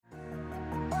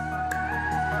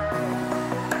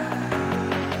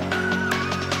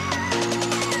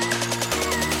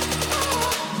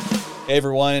Hey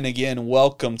everyone, and again,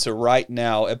 welcome to Right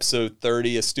Now, episode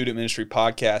 30, a student ministry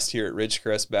podcast here at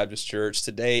Ridgecrest Baptist Church.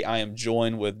 Today, I am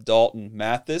joined with Dalton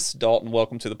Mathis. Dalton,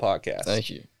 welcome to the podcast. Thank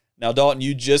you. Now, Dalton,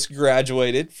 you just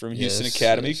graduated from Houston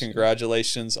Academy. Yes.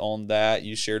 Congratulations on that.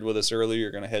 You shared with us earlier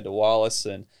you're going to head to Wallace,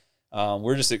 and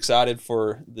we're just excited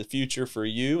for the future for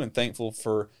you and thankful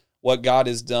for what God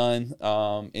has done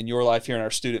in your life here in our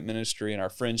student ministry and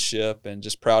our friendship, and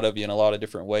just proud of you in a lot of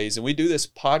different ways. And we do this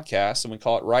podcast, and we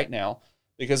call it Right Now,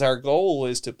 because our goal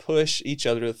is to push each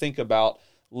other to think about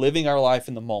living our life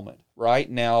in the moment, right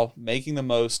now, making the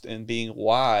most and being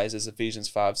wise, as Ephesians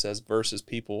 5 says, versus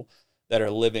people that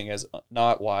are living as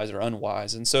not wise or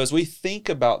unwise. And so as we think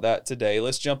about that today,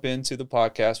 let's jump into the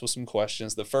podcast with some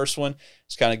questions. The first one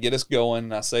is kind of get us going.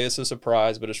 And I say it's a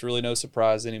surprise, but it's really no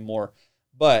surprise anymore.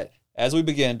 But as we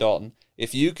begin, Dalton,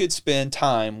 if you could spend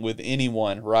time with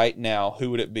anyone right now,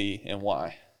 who would it be and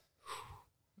why?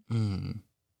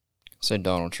 Say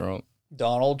Donald Trump.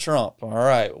 Donald Trump. All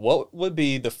right. What would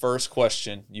be the first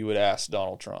question you would ask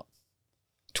Donald Trump?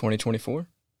 2024?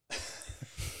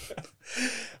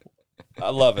 I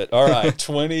love it. All right,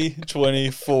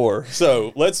 2024.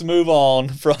 So let's move on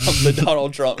from the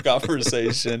Donald Trump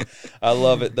conversation. I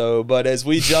love it, though. But as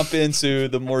we jump into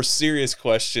the more serious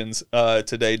questions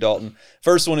today, Dalton,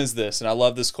 first one is this, and I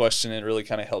love this question. It really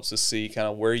kind of helps us see kind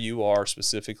of where you are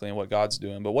specifically and what God's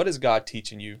doing. But what is God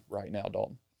teaching you right now,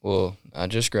 Dalton? Well, I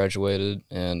just graduated,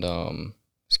 and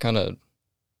it's kind of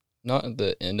not at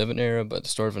the end of an era, but the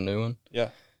start of a new one. Yeah.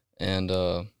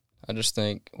 And I just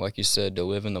think, like you said, to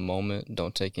live in the moment,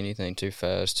 don't take anything too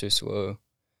fast, too slow,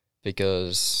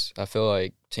 because I feel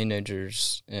like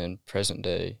teenagers in present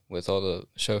day, with all the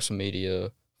social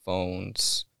media,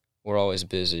 phones, we're always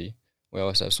busy. We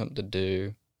always have something to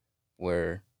do,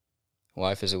 where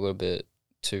life is a little bit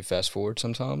too fast forward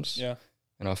sometimes. Yeah.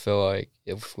 And I feel like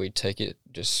if we take it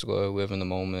just slow, live in the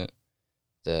moment,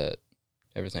 that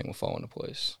everything will fall into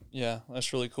place. Yeah,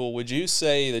 that's really cool. Would you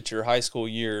say that your high school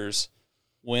years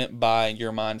went by in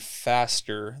your mind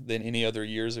faster than any other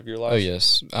years of your life? Oh,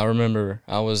 yes. I remember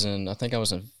I think I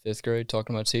was in 5th grade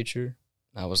talking to my teacher.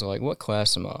 I was like, what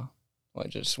class am I?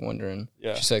 Like, just wondering.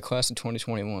 Yeah. She said, class of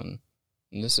 2021.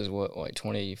 And this is what, like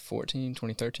 2014,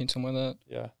 2013, something like that?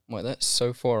 Yeah. I'm like, that's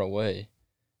so far away.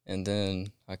 And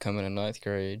then I come in 9th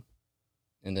grade,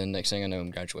 and then next thing I know,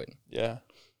 I'm graduating. Yeah.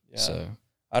 Yeah. So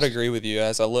I'd agree with you.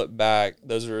 As I look back,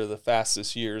 those are the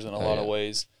fastest years in a lot of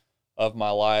ways of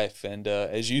my life. And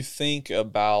as you think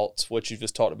about what you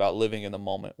just talked about, living in the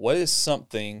moment, what is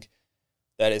something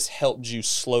that has helped you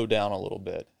slow down a little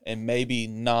bit and maybe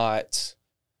not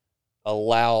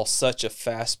allow such a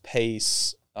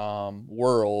fast-paced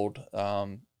world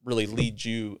really lead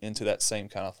you into that same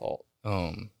kind of thought?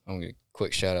 I'm going to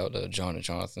quick shout out to John and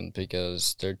Jonathan,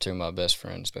 because they're two of my best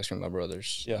friends, especially my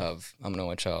brothers. Yeah. I'm an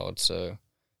only child, so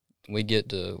we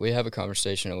have a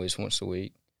conversation at least once a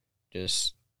week.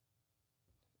 Just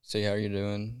see how you're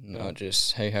doing, not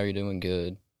just, hey, how you doing,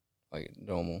 good, like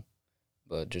normal,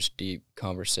 but just deep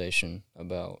conversation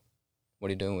about what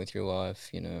are you doing with your life,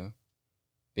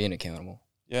 being accountable.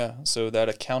 Yeah, so that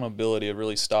accountability of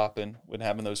really stopping when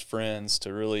having those friends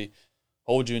to really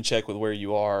hold you in check with where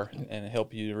you are and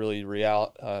help you to really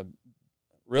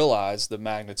realize the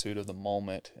magnitude of the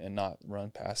moment and not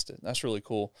run past it. That's really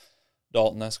cool,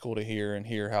 Dalton. That's cool to hear, and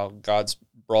hear how God's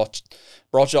brought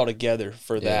y'all together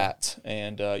for that.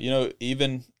 And,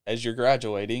 even as you're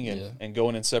graduating and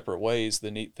going in separate ways,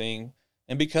 the neat thing,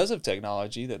 and because of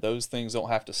technology, that those things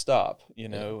don't have to stop,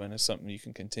 and it's something you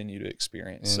can continue to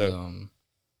experience. And,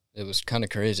 it was kind of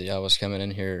crazy. I was coming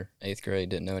in here 8th grade,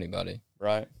 didn't know anybody.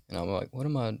 Right. And I'm like, what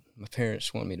am my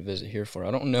parents want me to visit here for?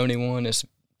 I don't know anyone. It's a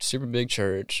super big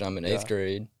church. I'm in 8th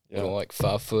grade. Like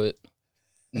 5 foot,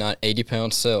 not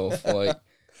 80-pound self. Like,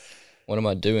 what am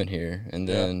I doing here? And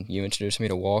then you introduced me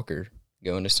to Walker,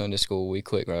 going to Sunday school. We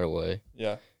clicked right away.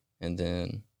 Yeah. And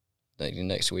then the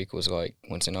next week was like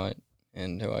Wednesday night.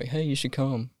 And they're like, hey, you should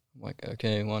come. I'm like,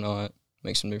 okay, why not?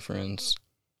 Make some new friends.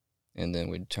 And then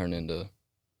we'd turn into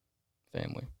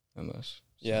family almost.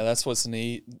 Yeah, that's what's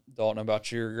neat, Dalton,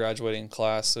 about your graduating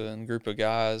class and group of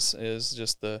guys is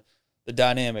just the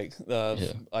dynamic of,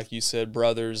 like you said,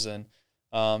 brothers. And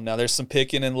now there's some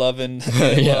picking and loving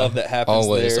love that happens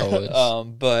always.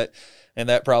 And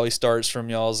that probably starts from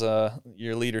y'all's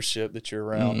your leadership that you're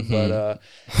around. Mm-hmm.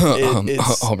 But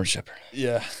it's Auburn Shepherd.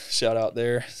 Yeah, shout out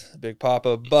there, Big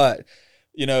Papa. But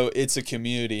it's a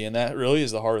community, and that really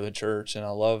is the heart of the church. And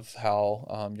I love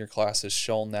how your class has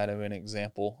shown that of an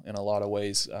example in a lot of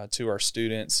ways to our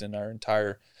students and our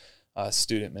entire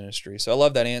student ministry. So I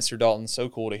love that answer, Dalton. So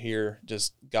cool to hear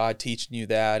just God teaching you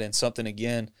that, and something,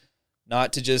 again,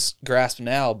 not to just grasp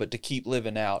now, but to keep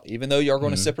living out. Even though you are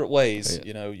going to separate ways,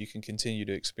 you can continue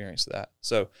to experience that.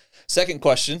 So, second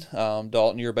question,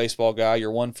 Dalton, you're a baseball guy.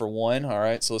 You're 1 for 1. All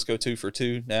right, so let's go 2 for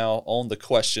 2 now on the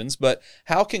questions. But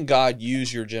how can God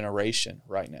use your generation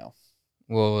right now?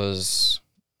 Well, as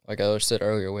like I said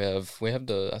earlier, we have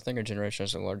I think our generation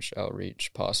has the largest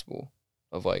outreach possible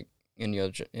of like any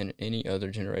other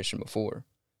generation before,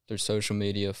 through social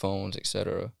media, phones,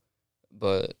 etc.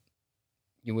 But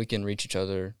we can reach each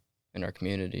other in our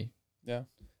community. Yeah.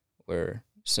 Where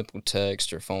simple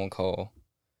text or phone call,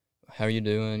 how are you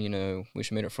doing? We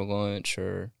should meet up for lunch,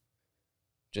 or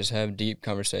just have deep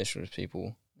conversation with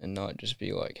people and not just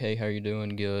be like, hey, how are you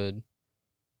doing? Good.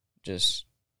 Just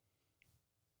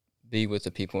be with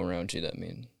the people around you that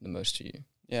mean the most to you.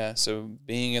 Yeah, so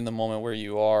being in the moment where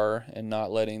you are and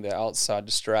not letting the outside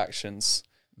distractions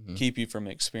keep you from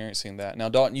experiencing that. Now,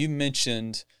 Dalton, you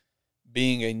mentioned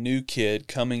being a new kid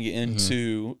coming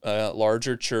into a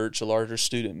larger church, a larger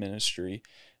student ministry.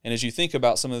 And as you think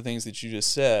about some of the things that you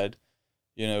just said,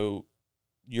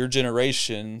 your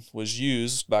generation was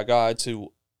used by God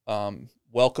to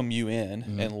welcome you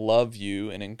in and love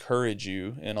you and encourage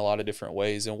you in a lot of different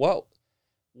ways. And what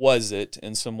was it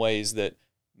in some ways that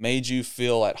made you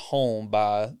feel at home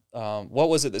what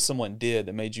was it that someone did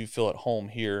that made you feel at home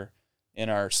here in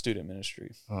our student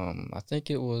ministry? I think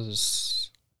it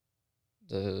was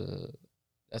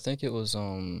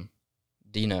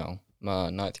D-Now, my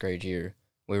 9th grade year.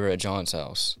 We were at John's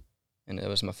house, and it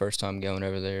was my first time going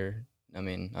over there. I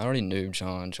mean, I already knew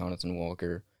John, Jonathan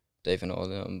Walker, Dave, and all of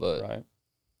them, but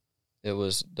it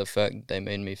was the fact they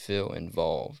made me feel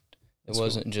involved. It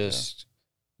wasn't just,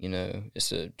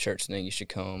 it's a church thing, you should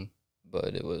come,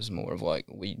 but it was more of like,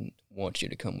 we want you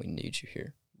to come, we need you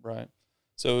here. Right.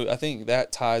 So I think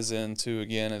that ties into,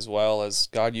 again, as well as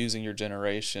God using your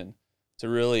generation to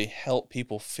really help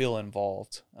people feel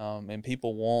involved. And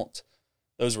people want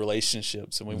those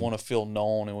relationships, and we want to feel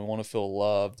known, and we want to feel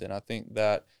loved. And I think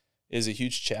that is a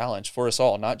huge challenge for us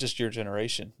all, not just your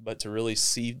generation, but to really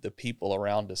see the people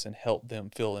around us and help them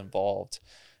feel involved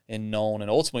and known and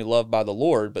ultimately loved by the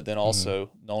Lord, but then also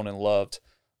known and loved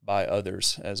by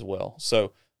others as well.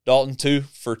 So, Dalton, 2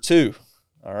 for 2.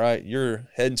 All right, you're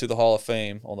heading to the Hall of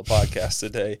Fame on the podcast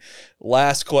today.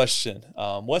 Last question.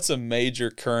 What's a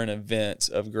major current event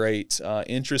of great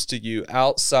interest to you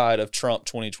outside of Trump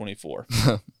 2024?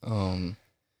 I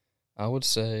would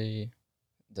say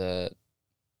that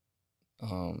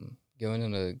going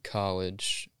into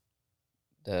college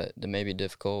that may be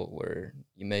difficult, where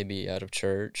you may be getting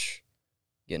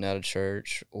out of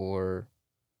church, or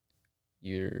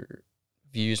your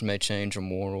views may change, or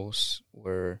morals,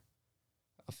 where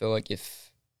I feel like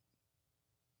if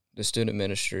the student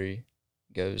ministry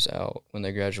goes out when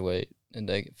they graduate and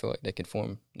they feel like they can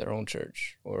form their own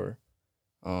church, or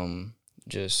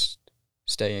just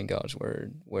stay in God's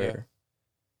word, where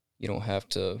you don't have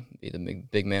to be the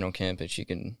big man on campus. You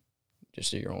can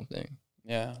just do your own thing.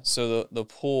 Yeah. So the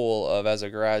pull of, as a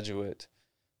graduate,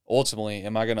 ultimately,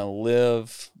 am I going to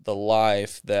live the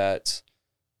life that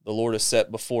the Lord has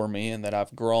set before me and that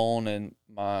I've grown and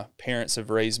my parents have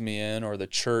raised me in, or the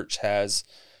church has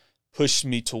pushed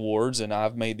me towards, and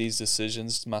I've made these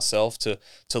decisions myself to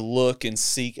look and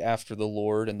seek after the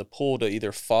Lord, and the pull to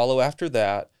either follow after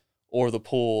that, or the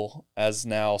pull as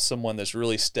now someone that's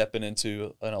really stepping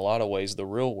into, in a lot of ways, the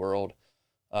real world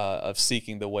of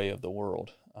seeking the way of the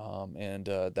world. And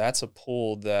that's a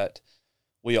pull that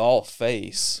we all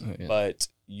face, but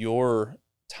your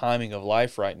timing of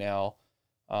life right now,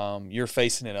 you're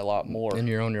facing it a lot more. And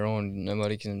you're on your own.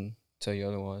 Nobody can tell you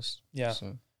otherwise. Yeah.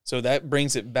 So that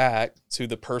brings it back to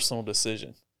the personal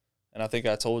decision. And I think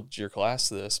I told your class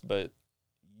this, but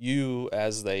you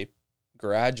as a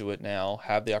graduate now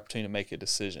have the opportunity to make a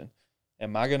decision.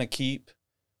 Am I going to keep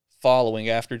following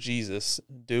after Jesus,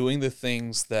 doing the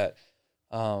things that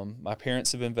my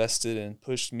parents have invested and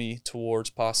pushed me towards,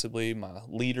 possibly my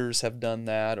leaders have done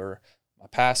that, or my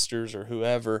pastors or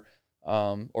whoever,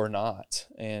 or not?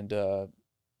 And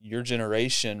your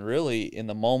generation, really, in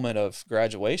the moment of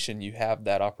graduation, you have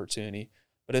that opportunity.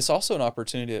 But it's also an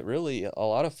opportunity that really a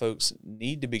lot of folks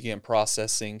need to begin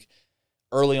processing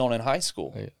early on in high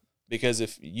school. Yeah. Because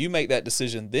if you make that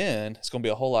decision then, it's going to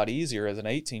be a whole lot easier as an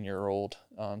 18-year-old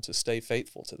to stay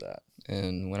faithful to that.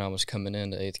 And when I was coming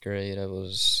into 8th grade, I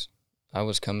was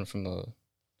coming from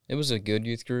it was a good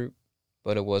youth group,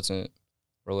 but it wasn't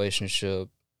relationship,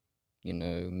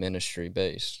 ministry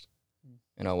based.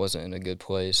 And I wasn't in a good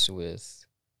place with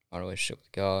my relationship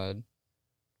with God,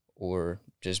 or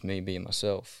just me being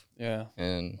myself. Yeah.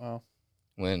 And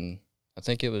when I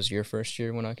think it was your first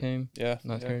year when I came. Yeah.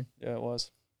 9th grade. Yeah, it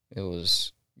was. It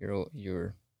was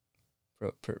you're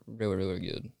really, really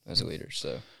good as a leader.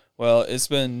 So, well, it's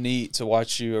been neat to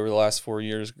watch you over the last 4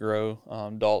 years grow,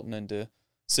 Dalton, and to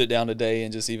sit down today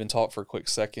and just even talk for a quick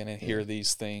second and hear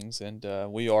these things. And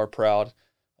we are proud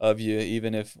of you,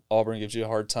 even if Auburn gives you a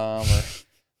hard time or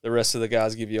the rest of the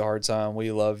guys give you a hard time.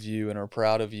 We love you and are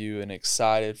proud of you and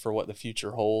excited for what the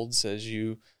future holds as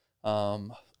you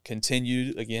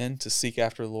continue, again, to seek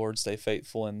after the Lord, stay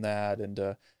faithful in that.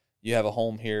 And you have a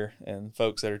home here and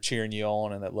folks that are cheering you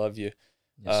on and that love you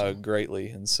greatly.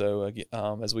 And so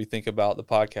as we think about the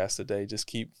podcast today, just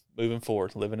keep moving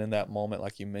forward, living in that moment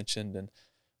like you mentioned, and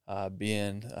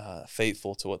being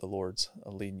faithful to what the Lord's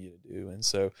leading you to do. And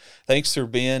so thanks for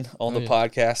being on the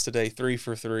podcast today. 3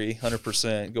 for 3,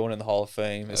 100% going in the Hall of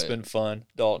Fame. It's been fun.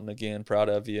 Dalton, again, proud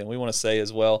of you. And we want to say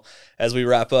as well, as we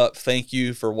wrap up, thank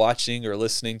you for watching or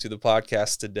listening to the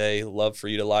podcast today. Love for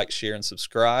you to like, share, and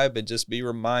subscribe, and just be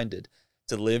reminded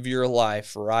to live your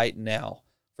life right now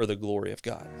for the glory of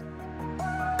God.